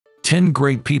10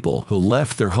 Great People Who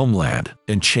Left Their Homeland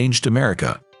and Changed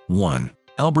America. 1.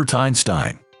 Albert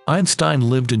Einstein. Einstein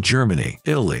lived in Germany,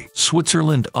 Italy,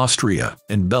 Switzerland, Austria,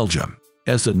 and Belgium.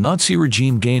 As the Nazi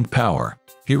regime gained power,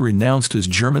 he renounced his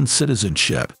German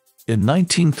citizenship. In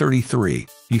 1933,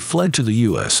 he fled to the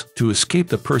U.S. to escape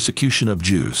the persecution of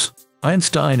Jews.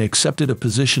 Einstein accepted a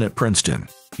position at Princeton.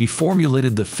 He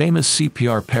formulated the famous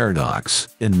CPR paradox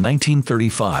in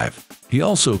 1935. He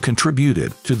also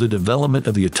contributed to the development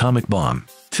of the atomic bomb.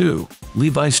 2.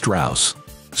 Levi Strauss.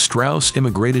 Strauss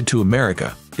immigrated to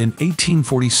America in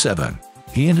 1847.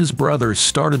 He and his brothers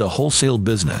started a wholesale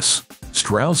business.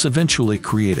 Strauss eventually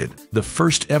created the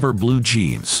first ever blue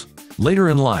jeans. Later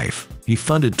in life, he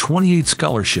funded 28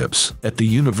 scholarships at the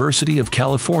University of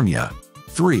California.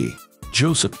 3.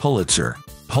 Joseph Pulitzer.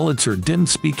 Pulitzer didn't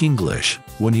speak English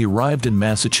when he arrived in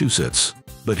Massachusetts,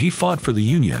 but he fought for the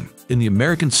Union in the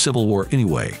American Civil War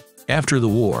anyway. After the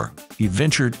war, he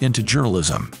ventured into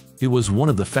journalism. He was one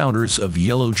of the founders of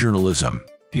yellow journalism.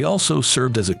 He also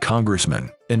served as a congressman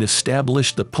and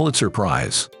established the Pulitzer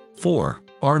Prize. 4.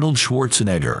 Arnold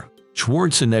Schwarzenegger.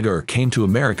 Schwarzenegger came to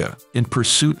America in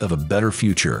pursuit of a better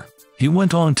future. He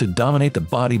went on to dominate the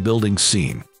bodybuilding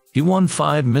scene. He won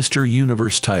 5 Mr.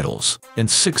 Universe titles and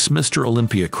 6 Mr.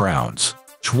 Olympia crowns.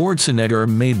 Schwarzenegger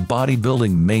made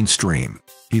bodybuilding mainstream.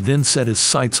 He then set his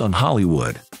sights on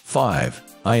Hollywood. 5.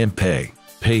 Ian Pei.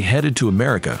 Pei headed to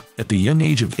America at the young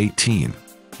age of 18.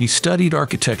 He studied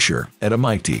architecture at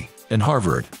MIT and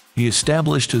Harvard. He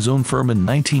established his own firm in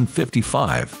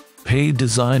 1955. Pei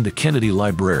designed the Kennedy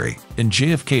Library in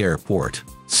JFK Airport.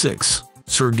 6.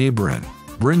 Sergey Brin.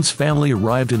 Brin's family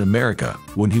arrived in America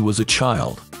when he was a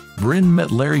child. Brin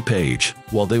met Larry Page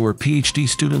while they were PhD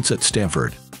students at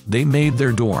Stanford. They made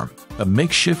their dorm a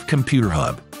makeshift computer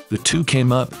hub. The two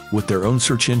came up with their own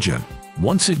search engine.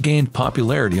 Once it gained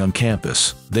popularity on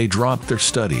campus, they dropped their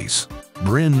studies.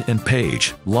 Brin and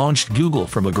Page launched Google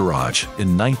from a garage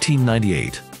in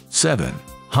 1998. 7.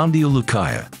 Hamdi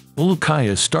Ulukaya.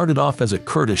 Ulukaya started off as a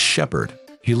Kurdish shepherd.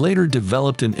 He later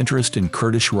developed an interest in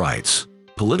Kurdish rights.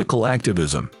 Political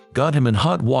activism got him in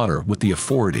hot water with the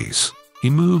authorities. He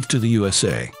moved to the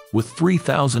USA with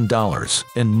 $3,000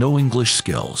 and no English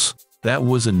skills. That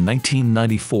was in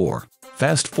 1994.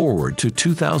 Fast forward to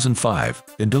 2005,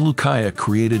 and Ulukaya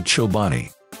created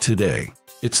Chobani. Today,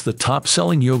 it's the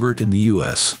top-selling yogurt in the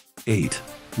US. 8.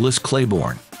 Liz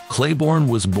Claiborne. Claiborne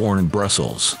was born in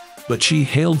Brussels, but she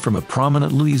hailed from a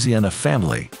prominent Louisiana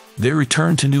family. They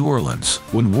returned to New Orleans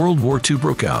when World War II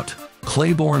broke out.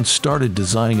 Claiborne started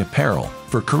designing apparel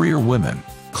for career women.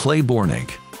 Claiborne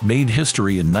Inc. made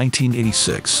history in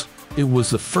 1986. It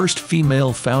was the first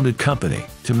female-founded company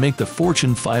to make the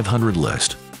Fortune 500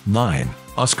 list. 9.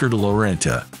 Oscar de la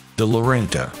Renta. De la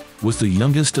Renta was the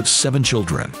youngest of 7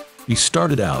 children. He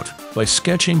started out by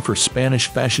sketching for Spanish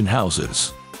fashion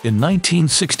houses. In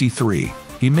 1963,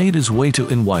 he made his way to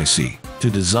NYC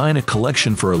to design a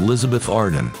collection for Elizabeth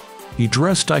Arden. He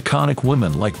dressed iconic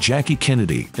women like Jackie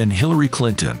Kennedy and Hillary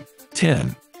Clinton.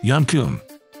 10. Jan Koum.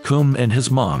 Koum and his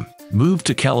mom moved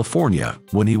to California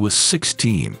when he was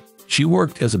 16. She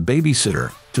worked as a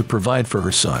babysitter to provide for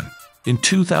her son. In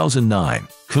 2009,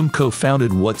 Koum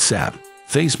co-founded WhatsApp.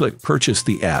 Facebook purchased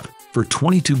the app for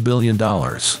 $22 billion.